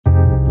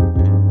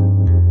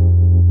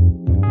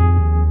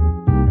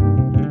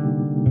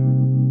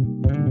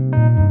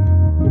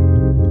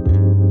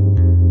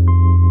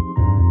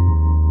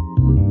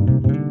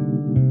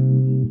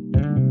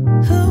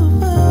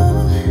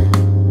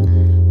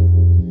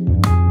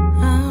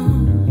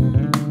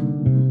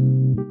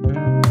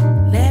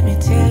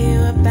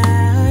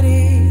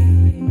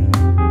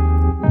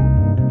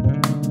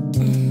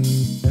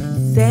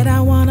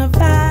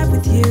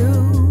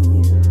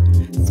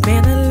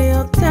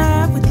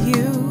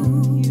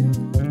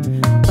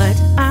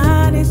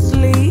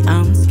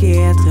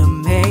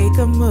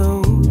the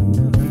move.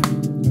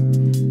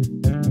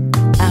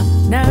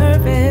 I'm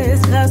nervous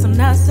cause I'm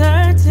not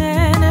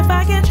certain if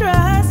I can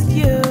trust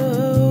you.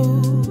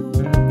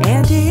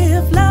 And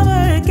if love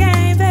were a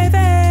game,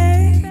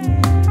 baby,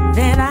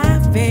 then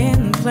I've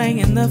been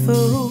playing the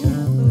fool.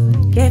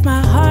 Gave my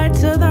heart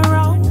to the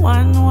wrong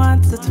one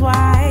once or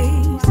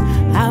twice.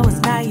 I was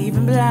naive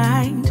and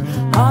blind.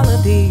 All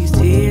of these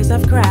tears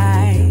I've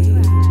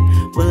cried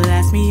will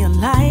last me a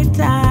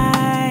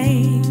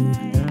lifetime.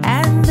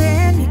 And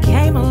then you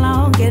came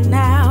along and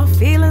now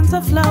feelings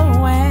are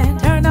flowing.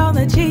 Turn on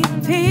the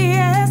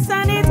GPS,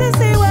 I need to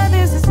see where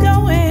this is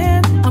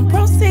going. I'm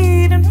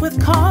proceeding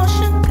with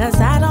caution, cause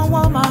I don't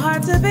want my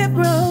heart to be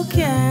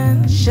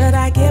broken. Should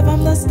I give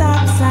him the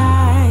stop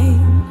sign?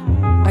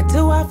 Or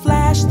do I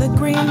flash the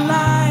green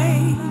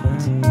light?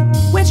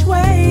 Which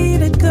way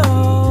to go?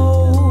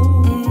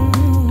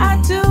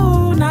 I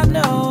do not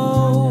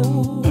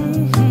know.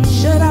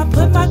 Should I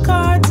put my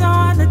cards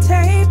on the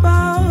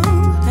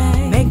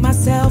table? Make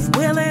myself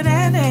willing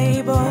and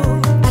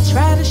able. I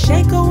try to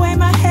shake away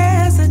my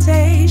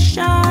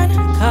hesitation,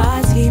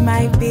 cause he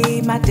might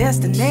be my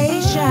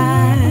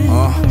destination.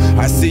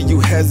 I see you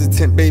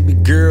hesitant, baby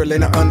girl,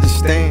 and I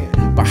understand.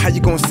 But how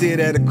you gonna sit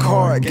at a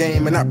card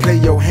game and not play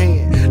your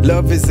hand?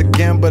 Love is a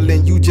gamble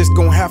and you just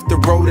gon' have to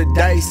roll the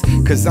dice.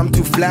 Cause I'm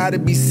too fly to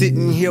be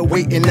sitting here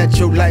waiting at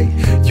your light.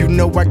 You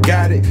know I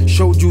got it,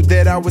 showed you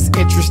that I was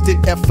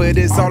interested. Effort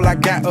is all I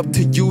got, up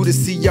to you to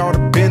see all the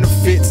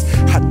benefits.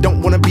 I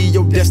don't wanna be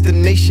your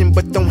destination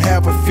but don't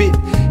have a fit.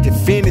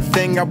 If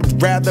anything, I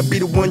would rather be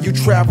the one you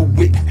travel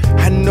with.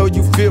 I know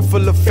you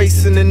fearful of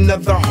facing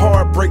another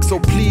heartbreak, so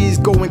please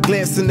go and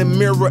glance in the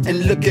mirror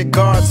and look at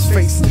God's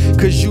face.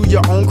 Cause you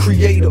your own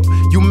creator,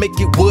 you make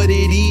it what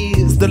it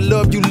is. The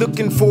love you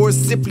looking for is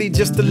simply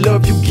just the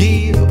love you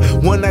give.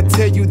 When I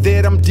tell you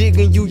that I'm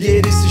digging you,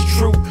 yeah, this is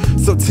true.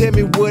 So tell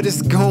me what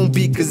it's gonna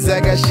be, cause I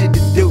got shit to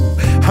do.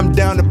 I'm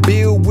down to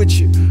build with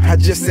you, I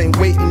just ain't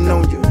waiting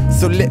on you.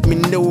 So let me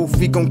know if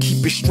we gon'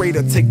 keep it straight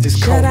or take this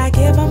corner. Should I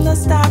give him the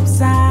stop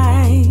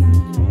sign?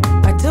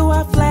 Or do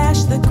I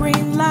flash the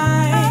green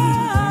light?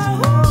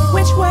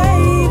 Which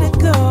way to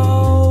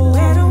go?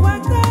 Where do I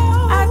go?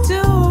 I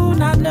do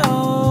not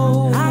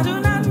know. I do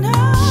not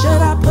know.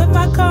 Should I put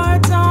my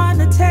cards on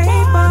the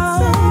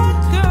table?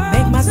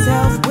 Make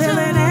myself willing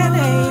and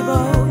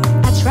able.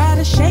 I try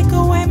to shake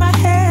away my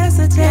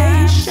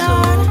hesitation,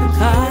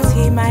 cause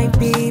he might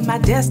be my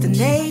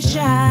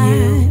destination.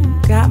 You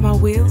got my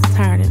wheels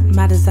turning,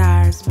 my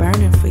desires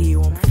burning for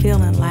you. I'm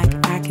feeling like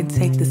I can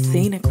take the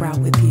scenic route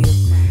with you.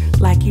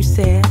 Like you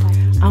said,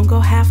 I'm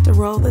gonna have to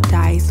roll the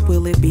dice.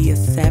 Will it be a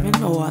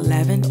 7 or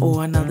 11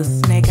 or another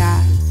snake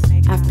eyes?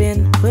 I've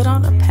been put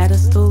on a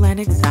pedestal and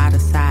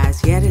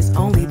exoticized, yet it's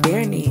only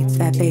their needs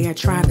that they are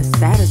trying to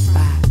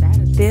satisfy.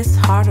 This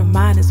heart of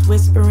mine is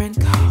whispering,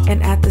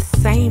 and at the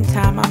same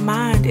time my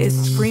mind is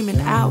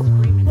screaming out.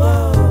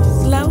 Whoa.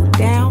 Slow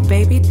down,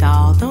 baby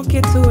doll, don't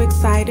get too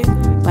excited.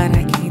 But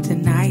I can't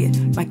deny it,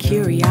 my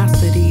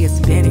curiosity has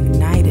been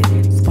ignited.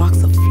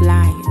 Sparks are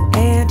flying,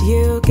 and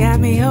you got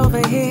me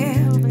over here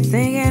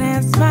singing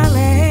and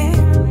smiling.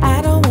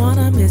 I don't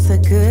wanna miss a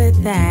good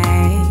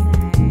thing,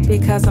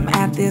 because I'm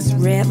at this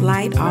red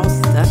light all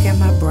stuck in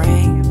my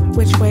brain.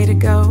 Which way to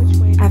go?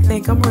 I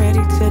think I'm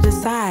ready to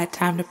decide.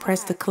 Time to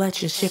press the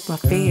clutch and shift my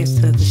fears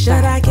to the side.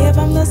 Should I give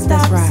him the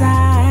stop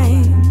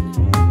sign?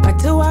 Or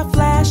do I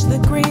flash the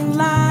green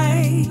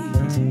light?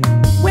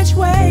 Which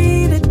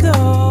way to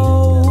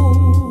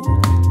go?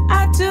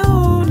 I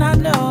do not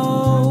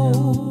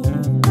know.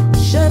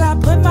 Should I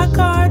put my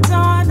cards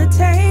on the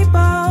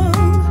table?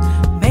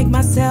 Make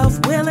myself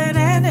willing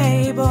and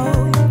able.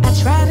 I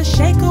try to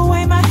shake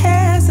away my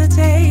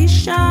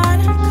hesitation,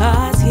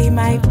 cause he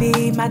might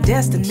be my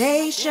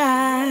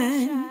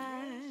destination.